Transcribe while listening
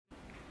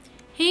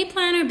Hey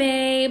planner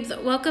babes,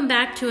 welcome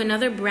back to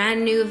another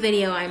brand new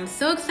video. I'm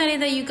so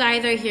excited that you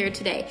guys are here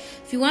today.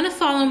 If you want to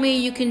follow me,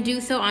 you can do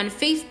so on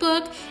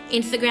Facebook,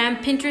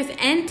 Instagram, Pinterest,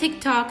 and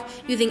TikTok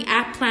using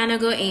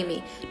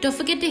 @PlannerGoAmy. Don't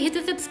forget to hit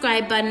the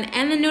subscribe button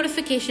and the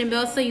notification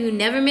bell so you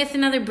never miss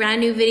another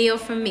brand new video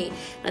from me.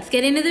 Let's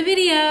get into the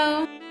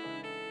video.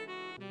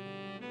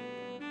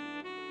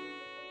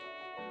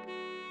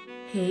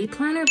 Hey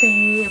planner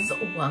babes,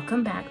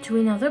 welcome back to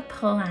another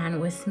plan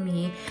with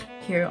me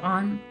here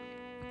on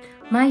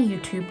my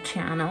YouTube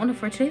channel. And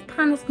for today's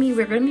plan with me,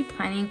 we're going to be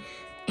planning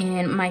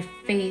in my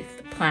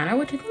faith planner,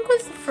 which I think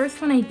was the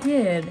first one I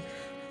did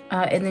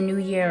in the new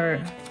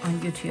year on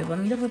YouTube. Let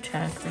me double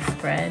check the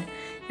spread.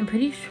 I'm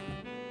pretty sure,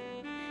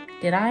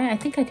 did I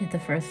think I did the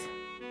first.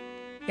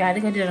 Yeah, I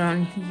think I did it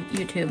on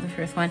YouTube, the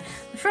first one.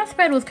 The first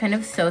spread was kind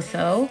of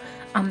so-so.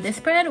 This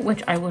spread,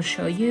 which I will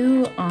show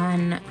you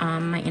on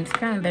my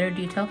Instagram in better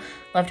detail,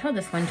 loved how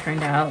this one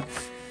turned out.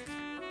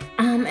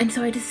 And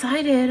so I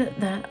decided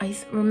that I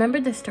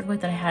remembered the sticker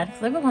book that I had,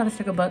 because I have a lot of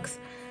sticker books,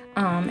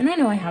 and I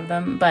know I have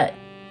them, but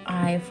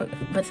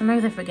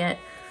sometimes I forget,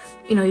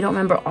 you know, you don't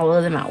remember all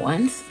of them at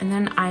once. And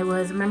then I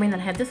was remembering that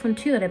I had this one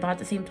too that I bought at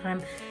the same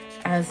time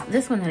as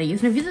this one that I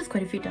used, and I've used this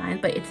quite a few times,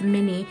 but it's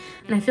mini,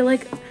 and I feel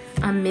like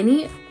I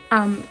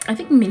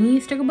think mini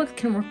sticker books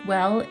can work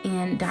well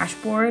in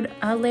dashboard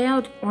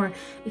layout, or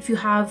if you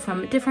have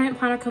from different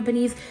planner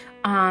companies,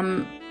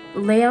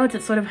 layouts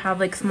that sort of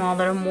have like small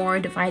that are more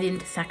divided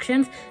into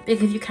sections,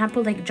 because you can't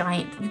put like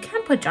giant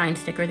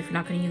stickers if you're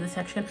not going to use a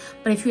section.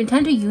 But if you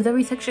intend to use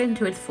every section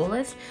to its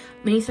fullest,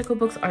 mini sticker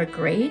books are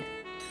great.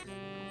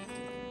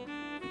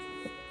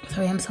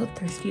 Sorry, I'm so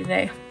thirsty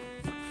today.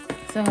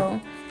 So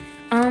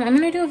I'm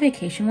gonna do a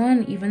vacation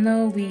one, even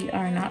though we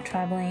are not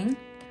traveling,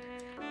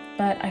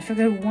 but I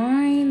figured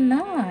why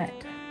not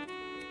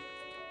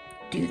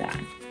do that.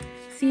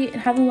 See, it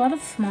has a lot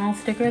of small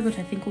stickers, which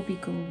I think will be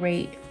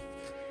great.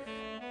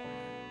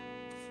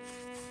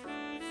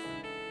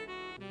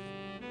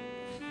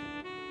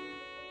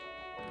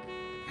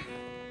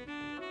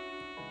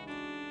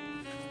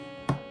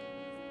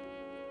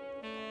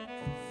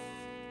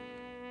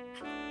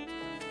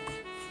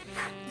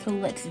 So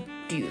let's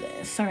do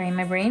this. Sorry,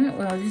 my brain,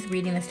 well, I was just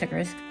reading the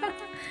stickers.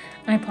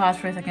 And I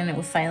paused for a second, it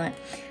was silent.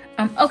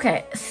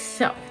 Okay,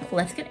 so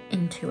let's get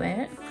into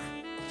it.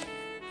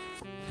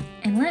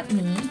 And I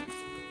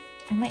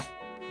might,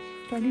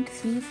 starting to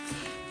sneeze.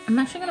 I'm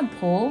actually gonna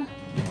pull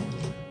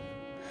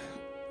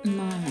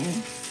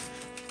mine,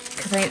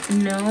 because I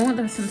know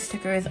there's some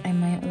stickers I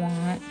might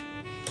want,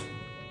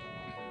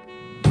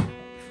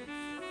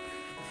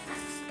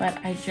 but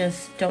I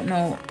just don't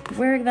know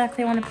where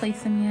exactly I want to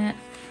place them yet.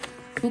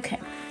 Okay,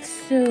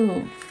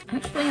 so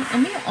actually, let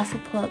me also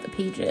pull out the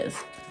pages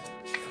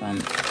from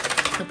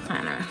the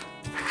planner.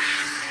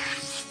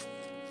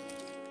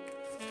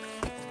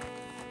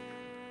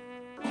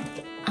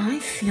 I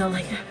feel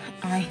like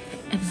I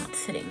am not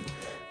sitting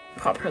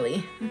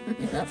properly.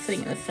 Not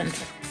sitting in the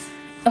center.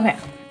 Okay,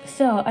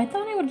 so I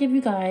thought I would give you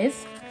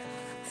guys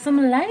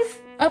some life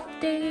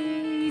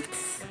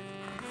updates.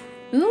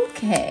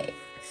 Okay,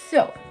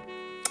 so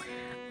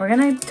we're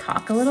gonna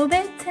talk a little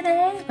bit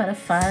today about a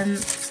fun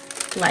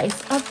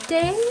life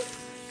update.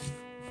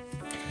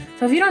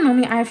 So if you don't know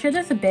me, I've shared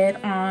this a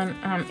bit on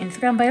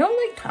Instagram, but I don't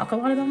like talk a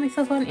lot about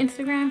myself on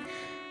Instagram.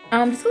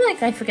 Just so,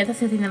 like, I forget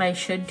that's the thing that I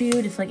should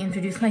do, just like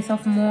introduce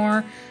myself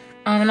more,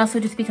 and also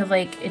just because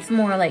like it's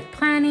more like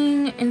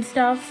planning and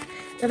stuff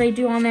that I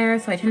do on there,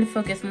 so I tend to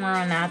focus more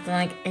on that than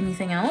like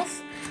anything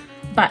else.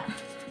 But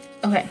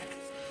okay,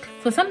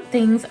 so some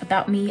things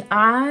about me.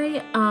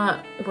 I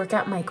work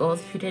at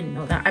Michael's. If you didn't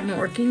know that, I've been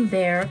working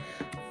there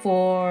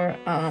for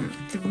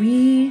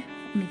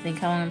let me think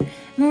how long.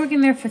 I'm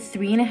working there for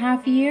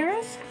 3.5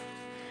 years.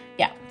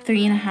 Yeah,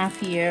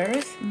 3.5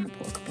 years. I'm gonna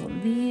pull a couple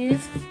of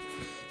these.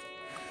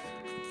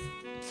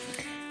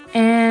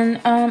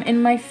 And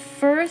in my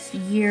first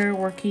year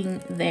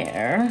working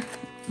there,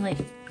 like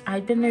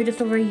I'd been there just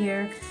over a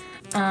year,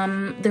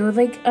 there was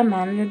like a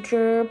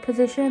manager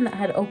position that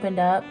had opened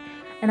up,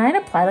 and I'd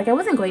applied. Like I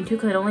wasn't going to,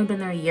 because I'd only been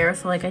there a year,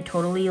 so like I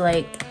totally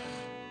like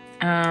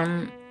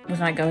was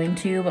not going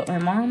to, but my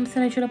mom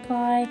said I should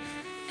apply.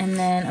 And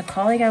then a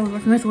colleague I was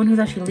working with, the one who's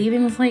actually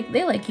leaving, was like,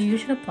 they like you, you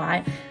should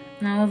apply.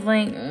 And I was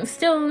like,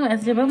 still,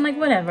 but I'm like,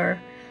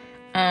 whatever.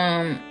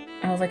 I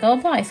was like, I'll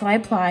apply. So I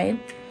applied.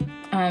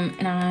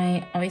 And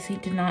I obviously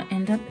did not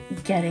end up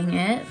getting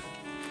it.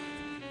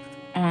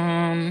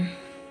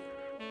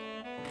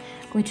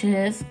 Which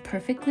is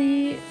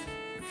perfectly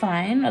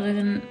fine, other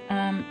than,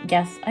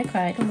 yes, I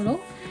cried a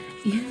little,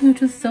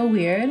 which was so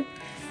weird.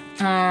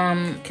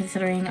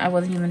 Considering I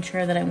wasn't even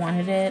sure that I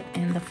wanted it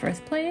in the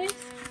first place.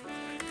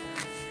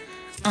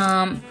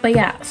 But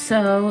yeah,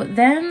 so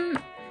then,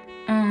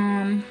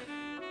 I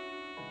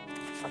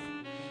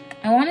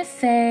want to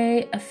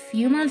say a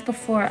few months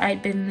before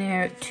I'd been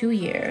there 2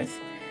 years,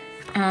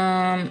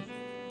 I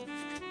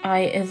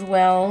as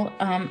well,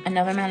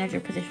 another manager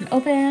position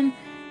open.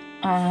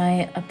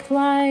 I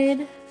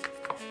applied,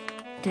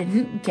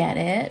 didn't get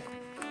it.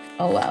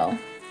 Oh well.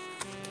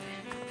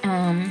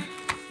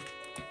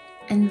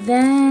 And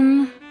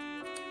then,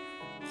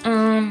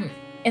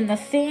 in the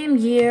same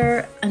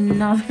year,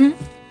 another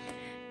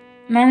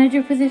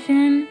manager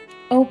position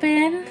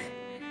opened.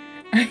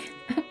 I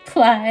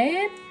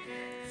applied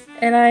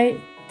and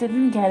I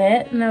didn't get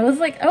it. And I was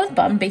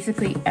bummed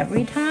basically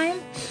every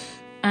time.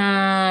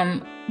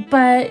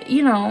 But,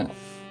 you know,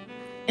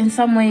 in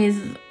some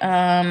ways,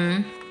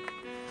 there's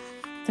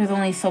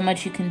only so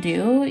much you can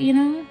do, you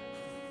know?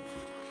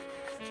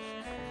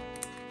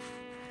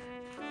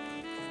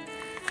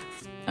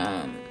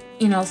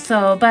 You know,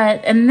 so,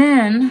 but, and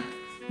then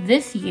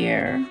this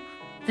year,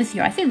 I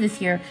say this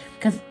year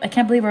because I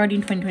can't believe we're already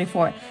in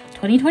 2024.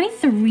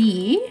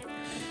 2023,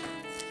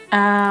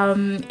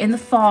 in the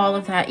fall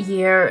of that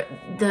year,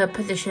 the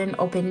position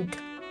opened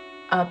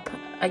up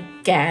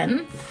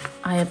again.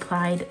 I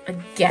applied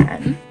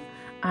again.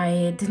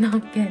 I did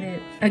not get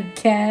it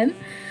again.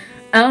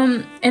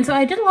 And so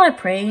I did a lot of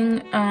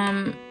praying.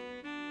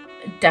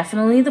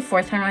 Definitely the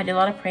fourth time I did a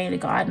lot of praying to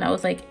God, and I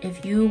was like,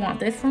 if you want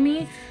this for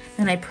me,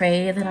 then I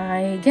pray that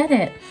I get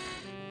it.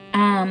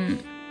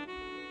 And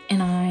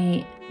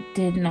I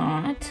did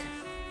not.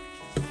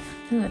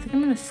 Ooh, I think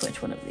I'm gonna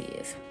switch one of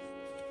these.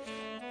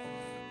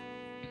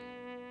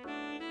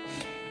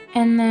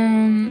 And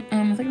then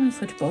I think I'm gonna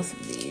switch both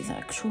of these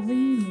actually,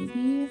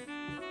 maybe.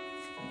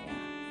 Yeah.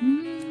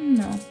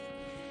 No.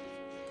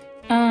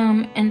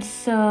 And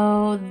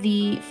so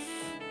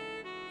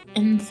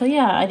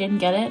yeah, I didn't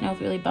get it and I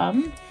was really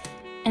bummed.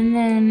 And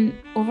then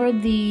over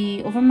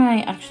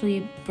my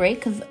actually break,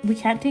 because we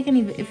can't take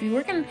any, if you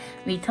work in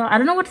retail, I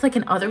don't know what's like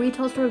in other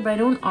retail stores, but I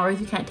know in ours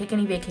you can't take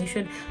any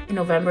vacation in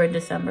November and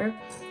December.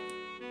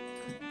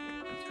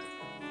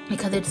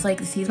 Because it's like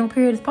the seasonal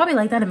period. It's probably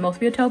like that in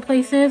most retail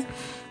places.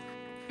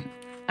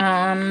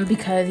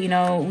 Because, you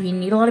know, we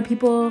need a lot of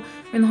people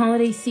in the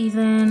holiday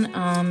season.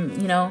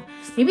 You know,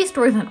 maybe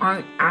stores that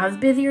aren't as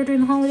busier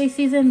during the holiday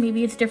season,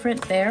 maybe it's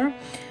different there.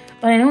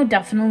 But I know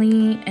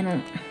definitely,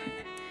 and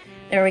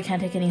there we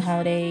can't take any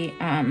holiday,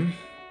 can't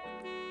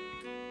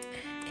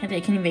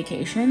take any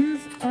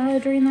vacations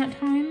during that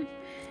time.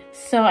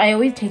 So I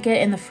always take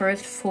it in the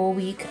first full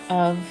week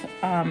of,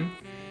 well,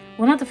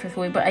 not the first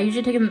full week, but I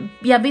usually take it,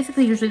 yeah,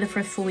 basically usually the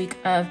first full week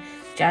of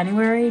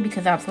January,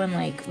 because that's when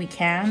like we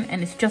can,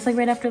 and it's just like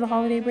right after the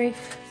holiday break.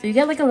 So you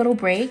get like a little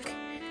break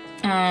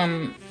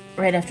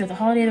right after the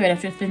holiday, right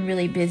after it's been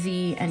really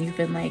busy and you've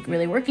been like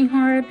really working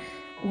hard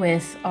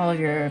with all of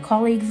your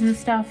colleagues and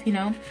stuff, you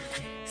know.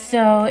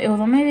 So it was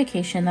on my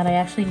vacation that I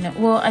actually know,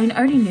 well, I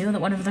already knew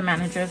that one of the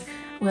managers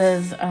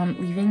was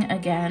leaving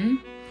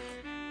again.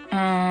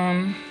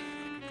 And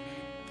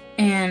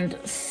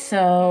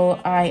so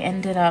I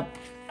ended up,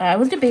 I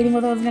was debating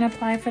whether I was going to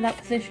apply for that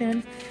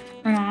position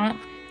or not.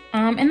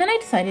 And then I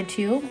decided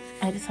to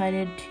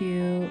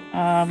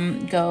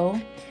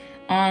go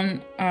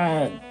on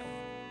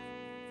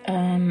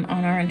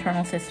our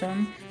internal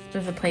system.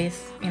 There's a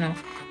place, you know,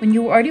 when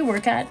you already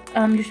work at,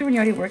 usually when you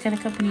already work at a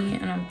company,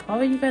 and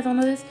probably you guys all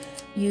know this,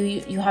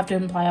 you have to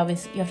apply,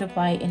 obviously, you have to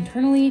apply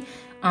internally,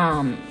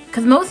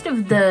 because most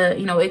of the,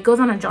 you know, it goes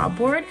on a job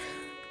board,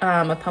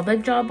 a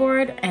public job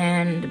board,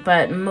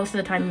 but most of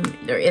the time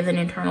there is an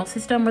internal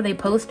system where they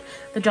post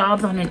the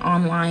jobs on an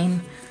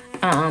online,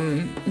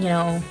 you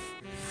know,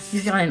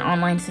 usually on an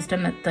online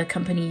system that the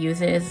company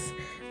uses,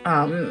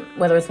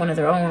 whether it's one of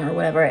their own or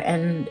whatever,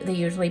 and they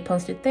usually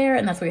post it there,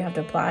 and that's where you have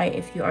to apply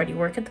if you already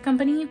work at the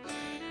company.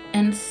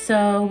 And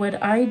so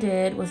what I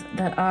did was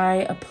that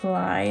I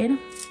applied.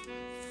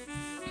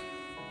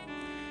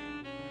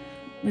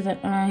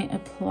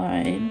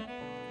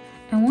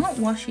 I want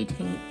washi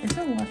tape. Is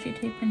there washi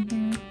tape in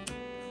here?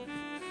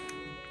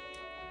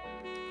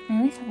 I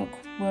at least have a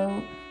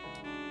quote.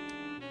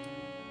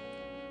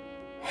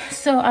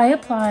 So I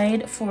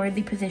applied for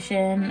the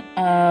position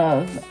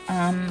of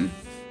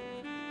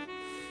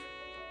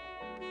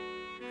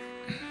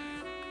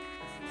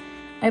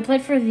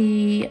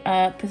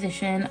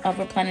position of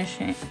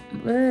replenishment.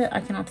 I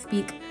cannot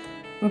speak.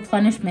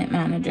 Replenishment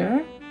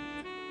manager.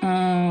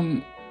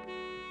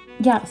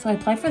 Yeah, so I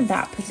applied for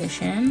that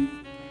position,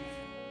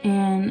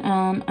 and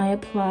I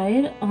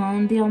applied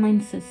on the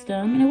online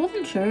system, and I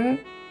wasn't sure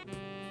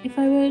if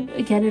I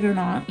would get it or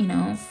not. You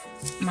know,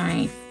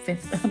 my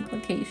 5th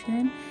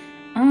application.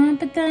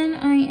 But then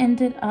I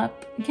ended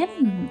up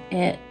getting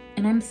it,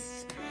 and I'm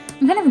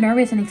kind of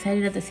nervous and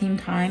excited at the same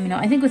time. You know,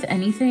 I think with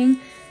anything,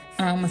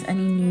 with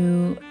any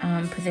new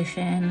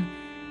position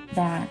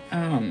that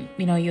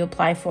you know, you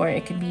apply for,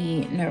 it can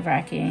be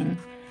nerve-wracking,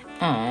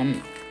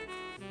 and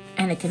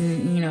it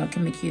can, you know, it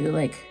can make you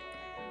like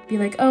be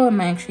like, oh, am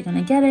I actually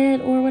gonna get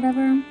it or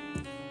whatever.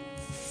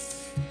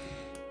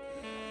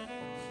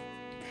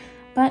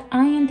 But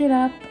I ended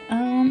up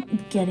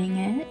getting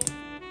it,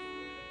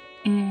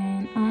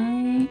 and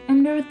I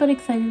am nervous but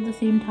excited at the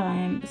same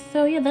time.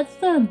 So yeah, that's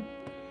the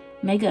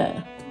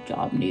mega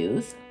job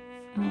news.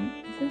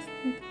 Is this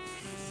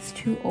it's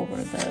too over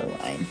the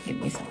line? Give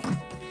me a second.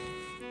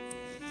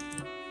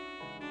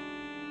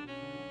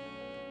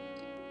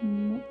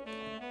 Nope.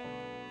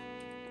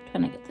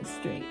 Trying to get this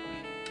straight.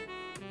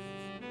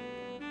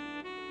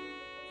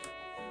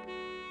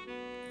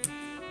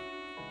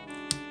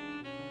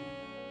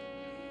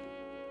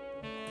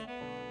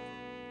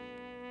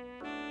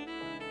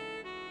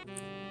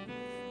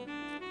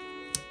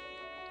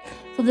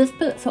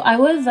 So I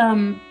was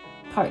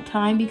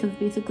part-time, because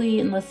basically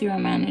unless you're a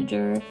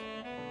manager,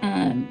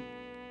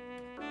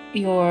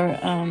 you're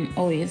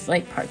always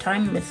like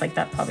part-time. It's like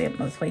that probably at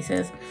most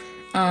places.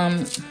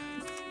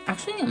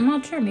 Actually, I'm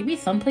not sure. Maybe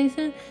some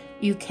places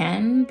you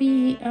can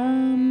be a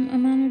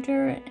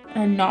manager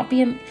and not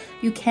be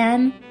you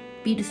can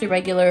be just a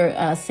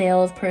regular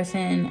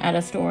salesperson at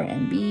a store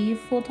and be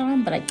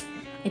full-time, but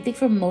I think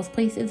for most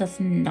places that's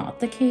not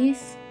the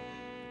case.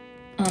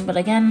 But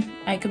again,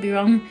 I could be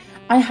wrong.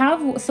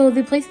 So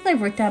the places I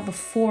worked at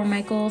before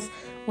Michael's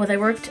was I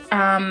worked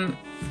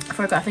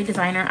for a graphic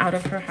designer out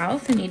of her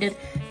house who needed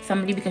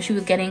somebody because she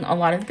was getting a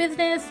lot of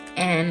business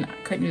and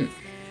couldn't,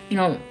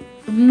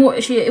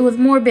 it was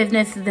more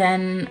business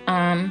than,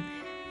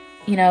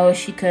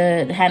 she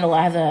could handle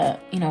as a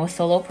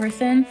solo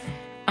person.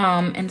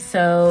 And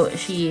so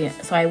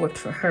I worked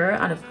for her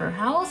out of her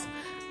house.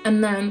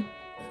 And then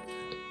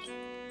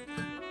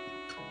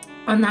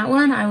on that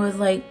one, I was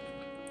like,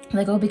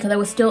 because I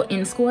was still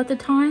in school at the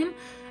time.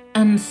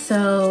 And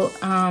so,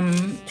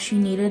 she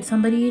needed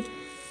somebody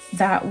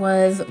that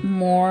was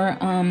more,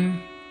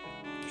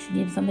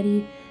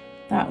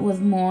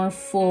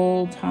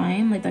 full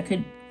time, like that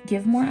could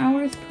give more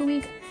hours per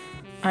week.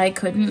 I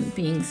couldn't,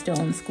 being still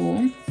in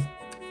school.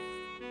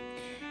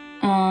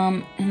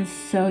 And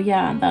so,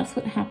 yeah, that's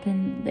what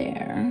happened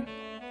there.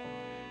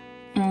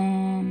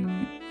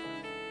 And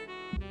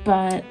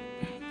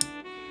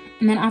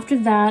then after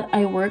that, I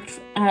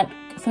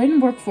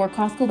didn't work for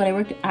Costco, but I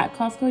worked at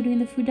Costco doing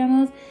the food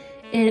demos.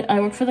 I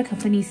worked for the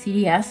company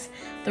CDS.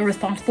 They're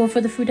responsible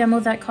for the food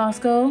demos at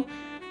Costco.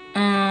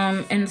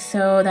 And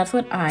so that's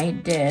what I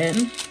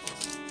did.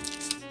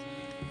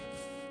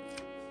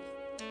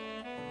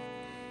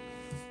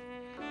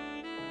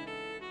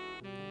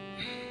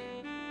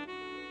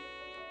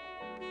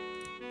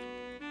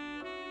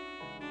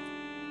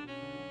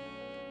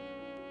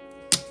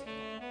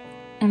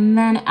 And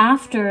then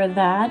after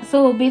that,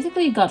 so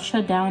basically it got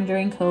shut down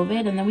during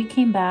COVID, and then we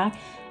came back.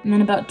 And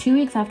then about 2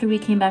 weeks after we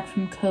came back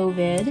from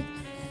COVID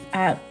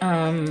at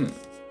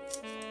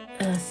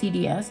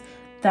CDS,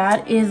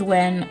 that is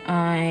when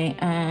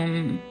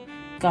I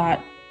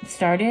got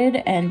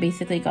started and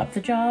basically got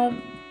the job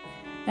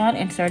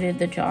and started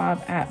the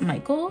job at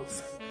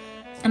Michael's.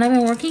 And I've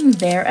been working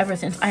there ever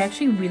since. I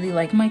actually really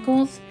like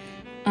Michael's.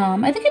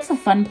 I think it's a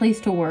fun place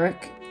to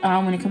work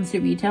when it comes to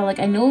retail. Like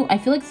I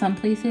feel like some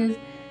places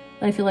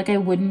that I feel like I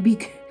wouldn't be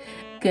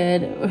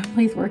good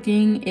place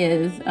working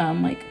is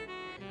like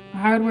a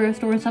hardware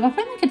store and stuff. I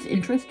find like it's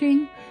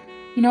interesting.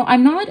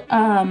 I'm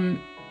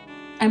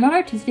not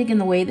artistic in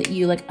the way that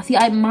you like. At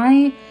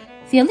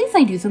least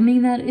I do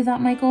something that is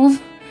at Michael's.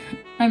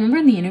 I remember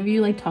in the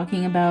interview like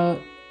talking about,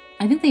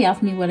 I think they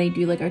asked me what I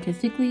do like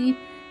artistically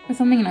or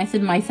something, and I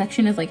said my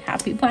section is like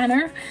happy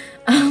planner.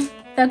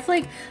 That's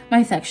like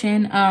my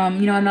section.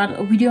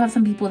 We do have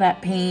some people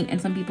that paint and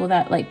some people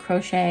that like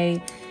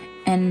crochet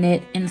and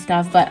knit and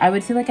stuff, but I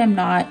would say like I'm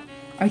not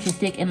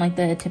artistic in like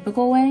the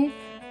typical way,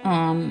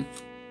 in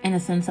the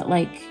sense that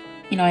like,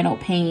 I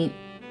don't paint,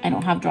 I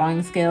don't have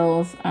drawing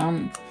skills,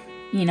 I'm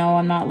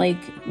not like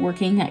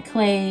working at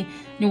clay.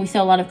 We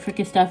sell a lot of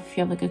Cricut stuff if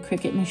you have like a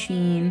Cricut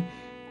machine,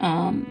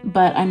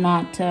 but I'm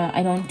not,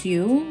 I don't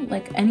do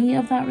like any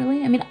of that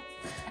really. I mean,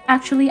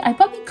 actually I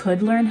probably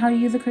could learn how to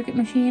use a Cricut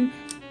machine,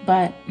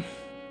 and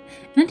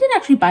I did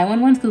actually buy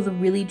one once because it was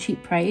a really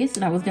cheap price,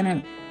 and it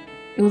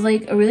was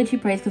like a really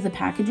cheap price because the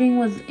packaging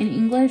was in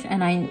English,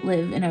 and I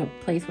live in a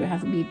place where it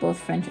has to be both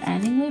French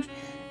and English,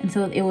 and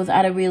so it was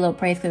at a really low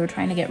price. They were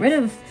trying to get rid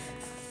of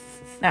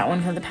that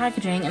one for the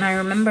packaging, and I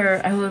remember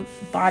I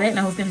bought it and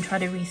I was going to try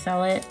to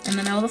resell it, and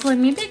then I was like,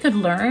 maybe I could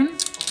learn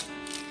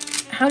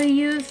how to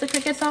use the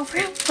Cricut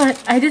software,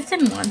 but I just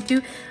didn't want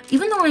to,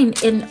 even though I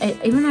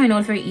know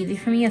it's very easy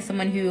for me as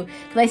someone because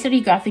I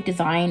studied graphic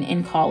design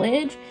in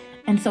college,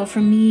 and so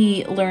for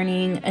me,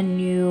 learning a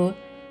new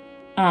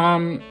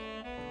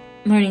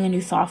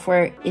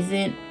software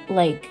isn't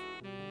like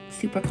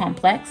super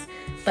complex,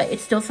 but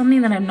it's still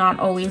something that I'm not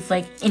always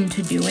like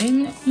into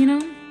doing,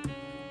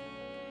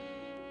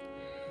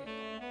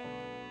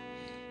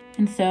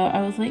 And so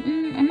I was like,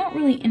 I'm not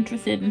really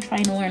interested in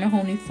trying to learn a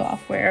whole new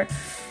software.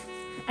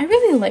 I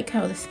really like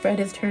how the spread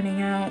is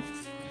turning out.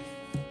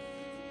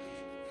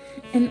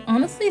 And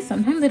honestly,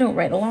 sometimes I don't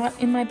write a lot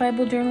in my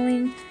Bible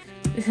journaling.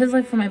 Because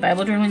like for my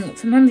Bible journaling,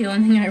 sometimes the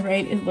only thing I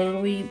write is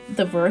literally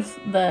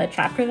the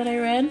chapter that I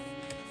read.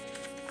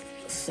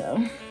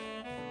 So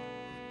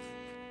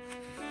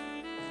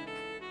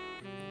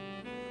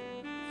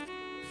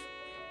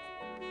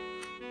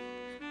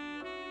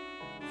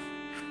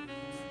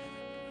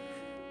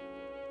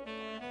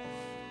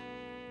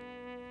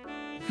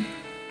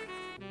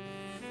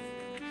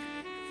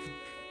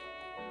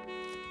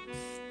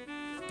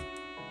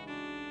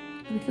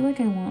I feel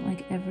like I want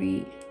like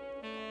every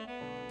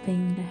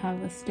thing to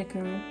have a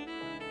sticker.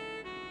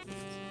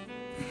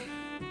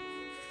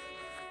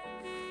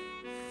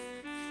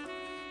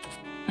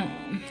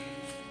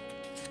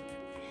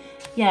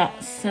 Yeah,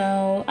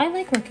 so I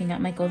like working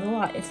at Michael's a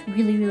lot. It's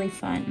really, really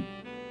fun.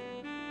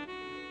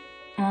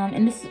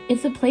 And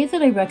it's a place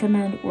that I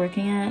recommend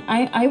working at.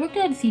 I worked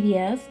at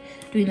CVS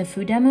doing the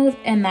food demos,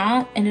 and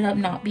that ended up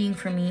not being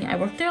for me. I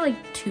worked there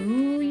like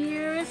 2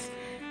 years,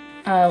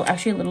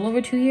 actually a little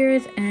over 2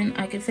 years, and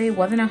I could say it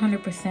wasn't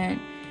 100%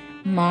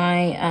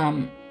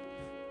 my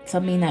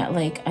something that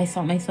like I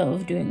saw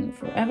myself doing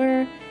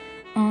forever.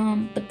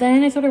 But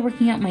then I started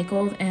working at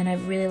Michael's, and I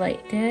really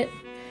liked it,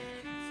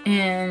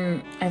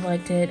 and I've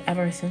liked it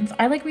ever since.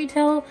 I like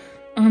retail.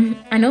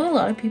 I know a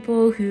lot of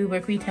people who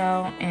work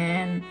retail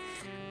and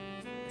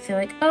say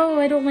like, oh,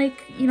 I don't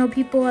like, you know,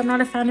 people, I'm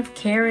not a fan of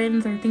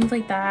Karens or things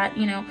like that,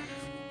 you know.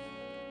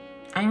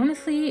 I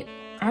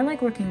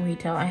like working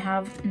retail. I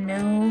have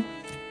no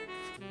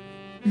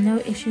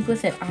issues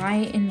with it.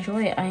 I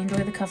enjoy it. I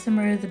enjoy the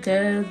customers, the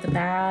good, the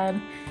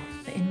bad,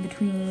 the in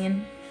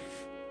between.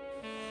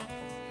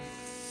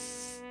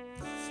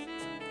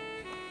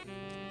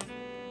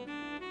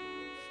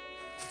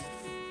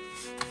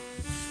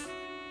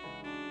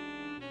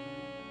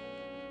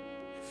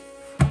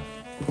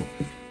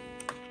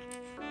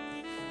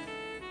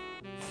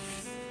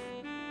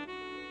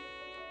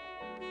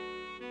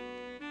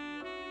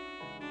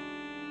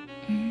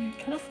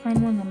 Try to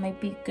find one that might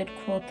be a good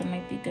quote that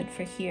might be good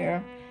for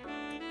here,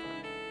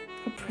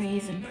 for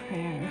praise and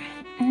prayer.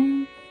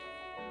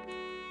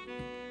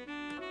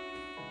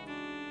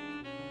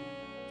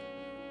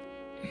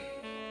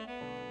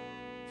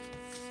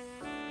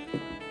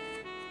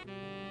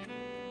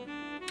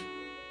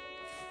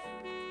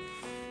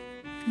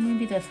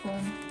 Maybe this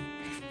one.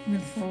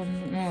 This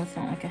one, no, it's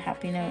not like a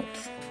happy note.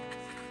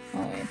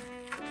 Oh wait.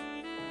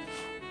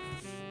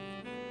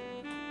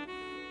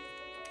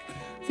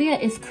 So yeah,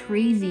 it's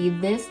crazy.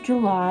 This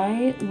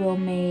July will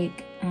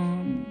make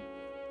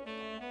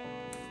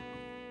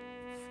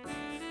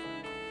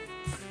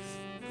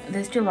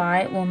this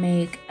July will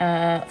make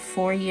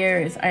 4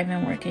 years I've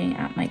been working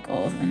at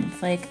Michael's, and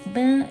it's like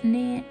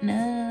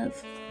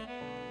bananas.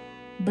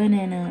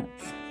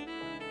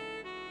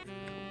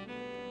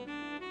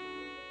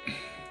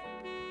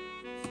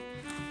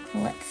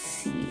 Let's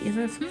see, is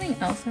there something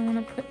else I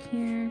want to put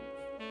here?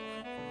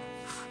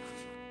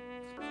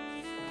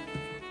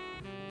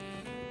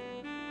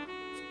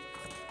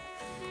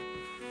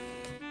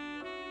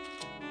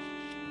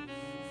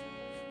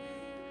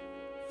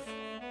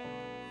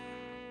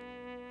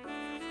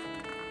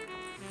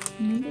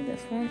 Maybe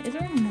this one. Is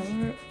there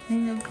another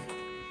thing of...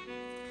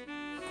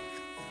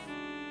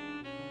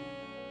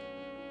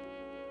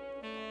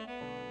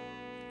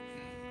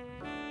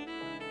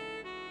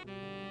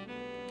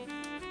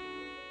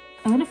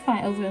 I'm gonna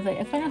find,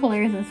 I find it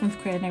hilarious that this one's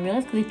created, and I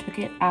realized because they took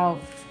it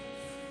out.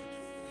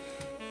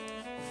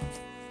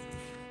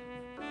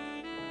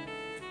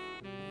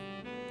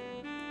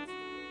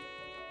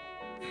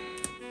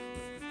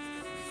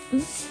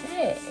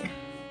 Okay.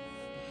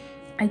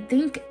 I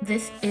think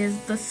this is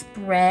the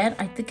spread.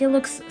 I think it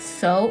looks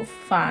so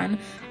fun.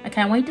 I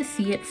can't wait to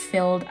see it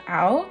filled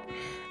out.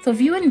 So if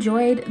you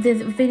enjoyed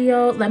this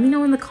video, let me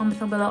know in the comments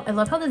down below. I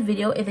love how this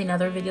video is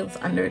another video that's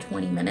under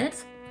 20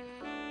 minutes.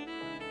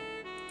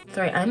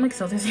 Sorry, I'm like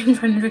so thirsty. I'm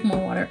trying to drink more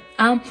water.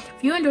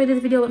 If you enjoyed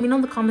this video, let me know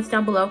in the comments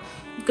down below.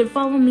 You can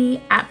follow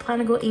me at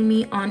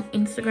PlanToGoAmy on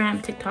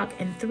Instagram, TikTok,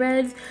 and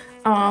Threads.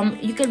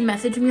 You can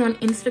message me on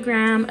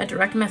Instagram, a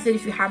direct message,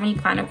 if you have any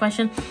planner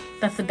questions.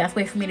 That's the best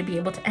way for me to be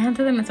able to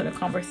answer them and start a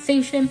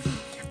conversation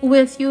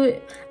with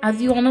you.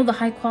 As you all know, the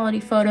high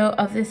quality photo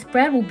of this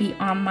spread will be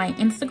on my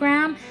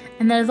Instagram.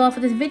 And that is all for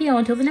this video.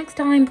 Until the next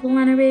time,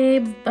 planner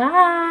babes.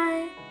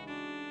 Bye.